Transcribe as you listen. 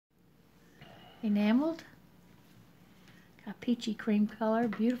Enameled. Got peachy cream color,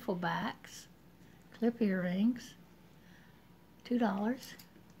 beautiful backs. Clip earrings. $2.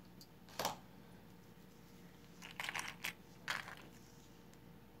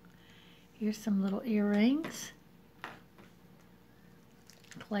 Here's some little earrings.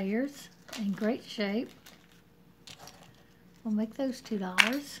 Players in great shape. We'll make those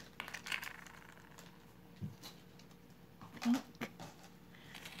 $2. Pink.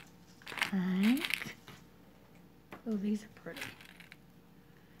 Pink. Oh, these are pretty.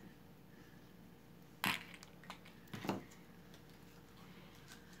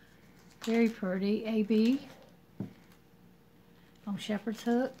 Very pretty. AB on shepherd's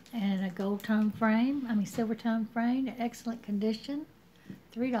hook and a gold tone frame. Silver tone frame. Excellent condition.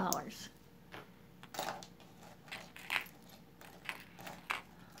 $3.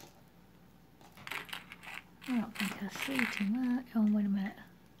 I don't think I see too much. Oh, wait a minute.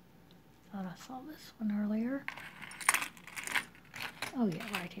 Thought I saw this one earlier. Oh yeah,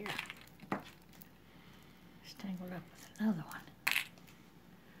 right here. It's tangled up with another one.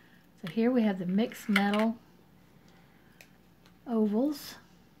 So here we have the mixed metal ovals,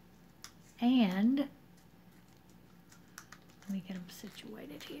 and let me get them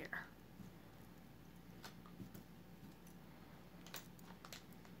situated here.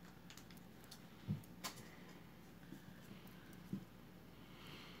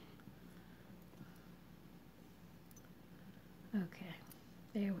 Okay,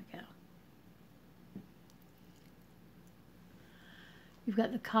 there we go. You've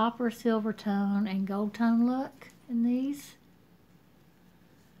got the copper, silver tone, and gold tone look in these.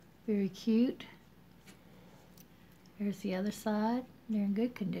 Very cute. Here's the other side. They're in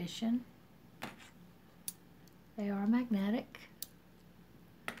good condition. They are magnetic.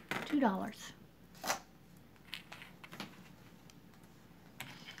 $2.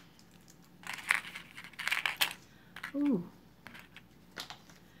 Ooh.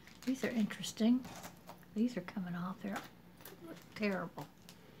 These are interesting. These are coming off. They look terrible.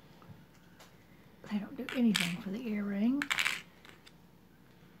 They don't do anything for the earring.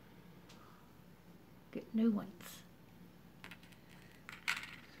 Get new ones.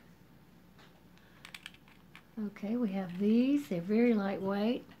 Okay, we have these. They're very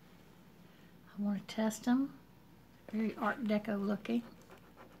lightweight. I want to test them. Very Art Deco looking.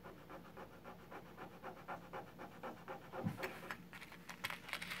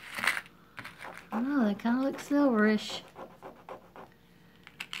 Oh, they kind of look silverish.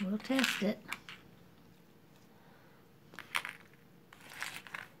 We'll test it.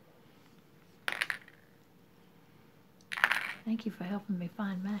 Thank you for helping me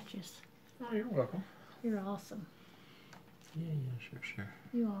find matches. Oh, you're welcome. You're awesome. Yeah, sure.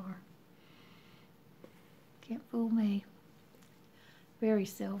 You are. Can't fool me. Very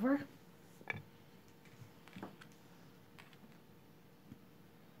silver.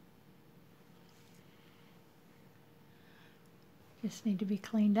 Just need to be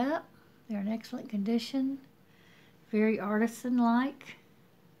cleaned up. They're in excellent condition. Very artisan-like.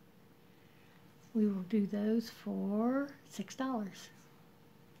 We will do those for $6.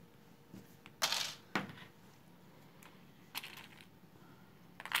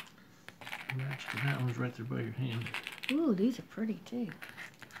 Actually, that one's right there by your hand. Ooh, these are pretty too.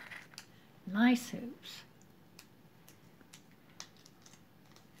 Nice hoops.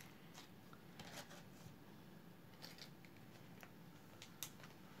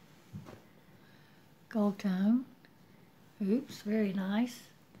 Gold tone. Hoops, very nice.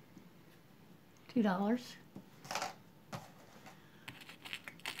 $2.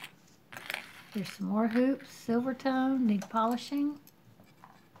 Here's some more hoops. Silver tone, need polishing.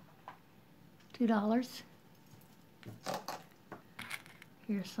 $2.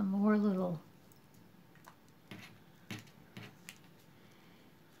 Here's some more little.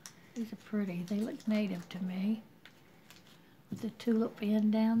 These are pretty. They look native to me. With the tulip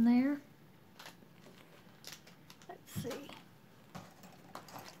end down there. Let's see.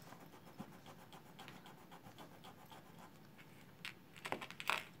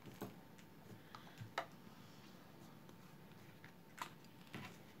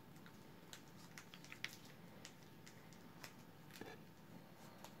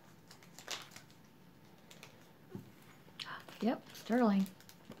 Yep, sterling.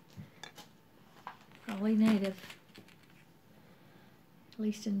 Probably native. At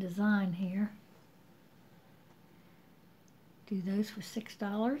least in design here. Do those for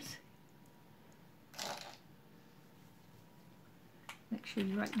 $6. Make sure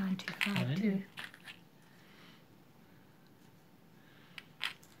you write 925 too.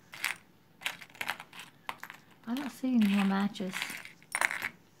 I don't see any more matches.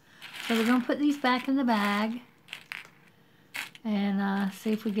 So we're going to put these back in the bag and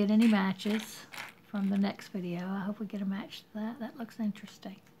see if we get any matches from the next video. I hope we get a match to that. That looks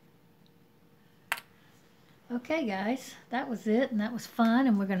interesting. Okay guys, that was it, and that was fun,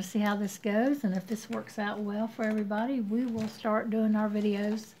 and we're going to see how this goes, and if this works out well for everybody, we will start doing our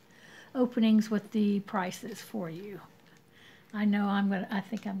videos, openings with the prices for you. I know I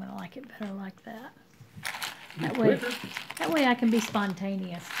think I'm gonna like it better like that. That way I can be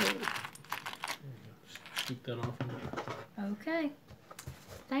spontaneous too. Scoop that off. Okay.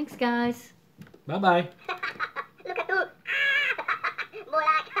 Thanks guys. Bye-bye.